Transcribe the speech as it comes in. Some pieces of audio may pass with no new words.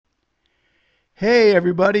Hey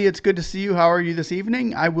everybody, it's good to see you. How are you this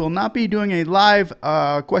evening? I will not be doing a live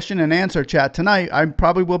question and answer chat tonight. I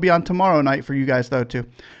probably will be on tomorrow night for you guys though too.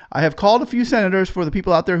 I have called a few senators for the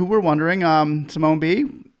people out there who were wondering. Simone B,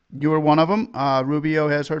 you were one of them. Rubio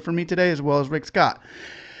has heard from me today as well as Rick Scott.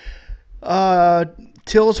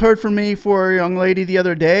 Tills heard from me for a young lady the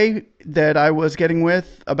other day that I was getting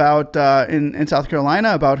with about in South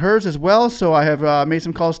Carolina about hers as well. So I have made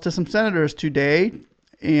some calls to some senators today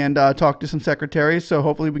and talk to some secretaries. So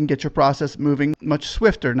hopefully we can get your process moving much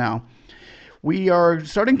swifter now. We are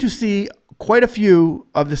starting to see quite a few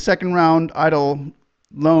of the second round Eidl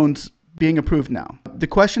loans being approved now. The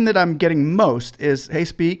question that I'm getting most is, hey,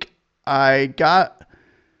 Speak, I got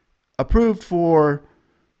approved for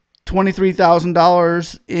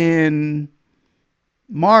 $23,000 in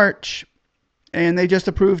March, and they just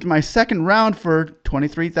approved my second round for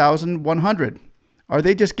 $23,100. Are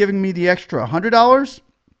they just giving me the extra $100?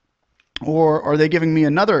 Or are they giving me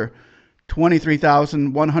another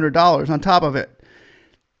 $23,100 on top of it?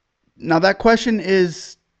 Now that question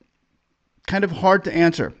is kind of hard to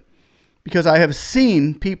answer because I have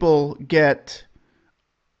seen people get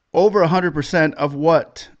over 100% of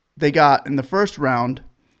what they got in the first round,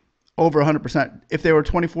 over 100%. If they were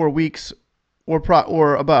 24 weeks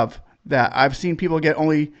or above that, I've seen people get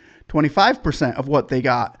only 25% of what they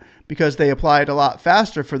got because they applied a lot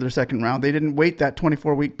faster for their second round. They didn't wait that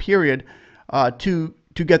 24-week period to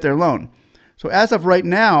get their loan. So as of right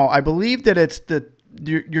now, I believe that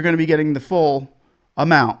you're going to be getting the full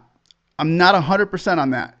amount. I'm not 100%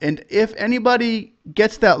 on that. And if anybody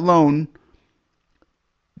gets that loan,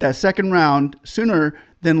 that second round, sooner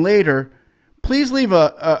than later, please leave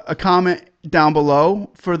a comment down below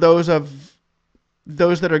for those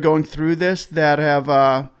that are going through this that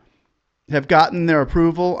have gotten their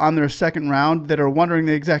approval on their second round, that are wondering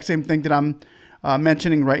the exact same thing that I'm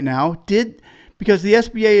mentioning right now. Because the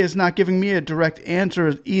SBA is not giving me a direct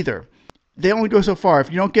answer either. They only go so far. If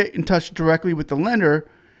you don't get in touch directly with the lender,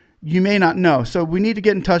 you may not know. So we need to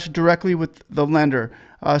get in touch directly with the lender.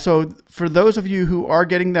 So for those of you who are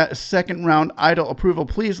getting that second round Eidl approval,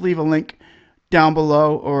 please leave a link down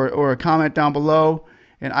below or a comment down below,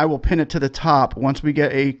 and I will pin it to the top once we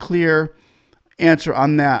get a clear answer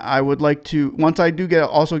on that. I would like to, once I do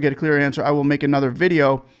also get a clear answer, I will make another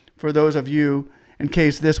video for those of you in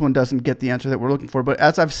case this one doesn't get the answer that we're looking for. But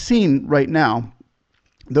as I've seen right now,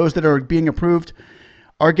 those that are being approved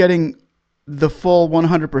are getting the full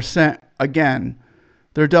 100% again.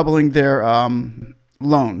 They're doubling their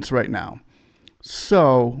loans right now.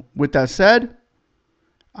 So with that said,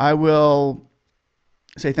 I will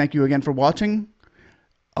say thank you again for watching.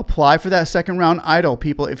 Apply for that second round Eidl,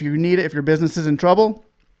 people. If you need it, if your business is in trouble,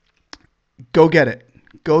 go get it.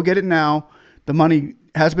 Go get it now. The money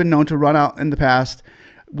has been known to run out in the past.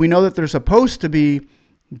 We know that they're supposed to be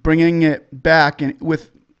bringing it back with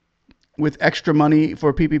extra money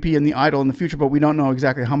for PPP and the Eidl in the future, but we don't know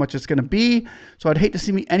exactly how much it's going to be. So I'd hate to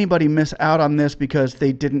see anybody miss out on this because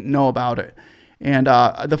they didn't know about it. And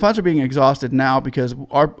the funds are being exhausted now because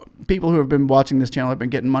our people who have been watching this channel have been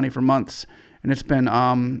getting money for months. And it's been,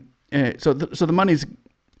 so the money's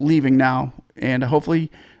leaving now. And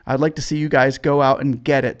hopefully, I'd like to see you guys go out and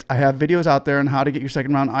get it. I have videos out there on how to get your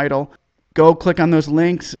second round Eidl. Go click on those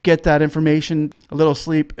links, get that information. A little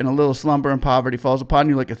sleep and a little slumber and poverty falls upon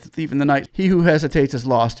you like a thief in the night. He who hesitates is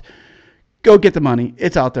lost. Go get the money.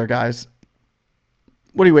 It's out there, guys.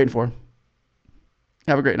 What are you waiting for?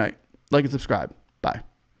 Have a great night. Like and subscribe. Bye.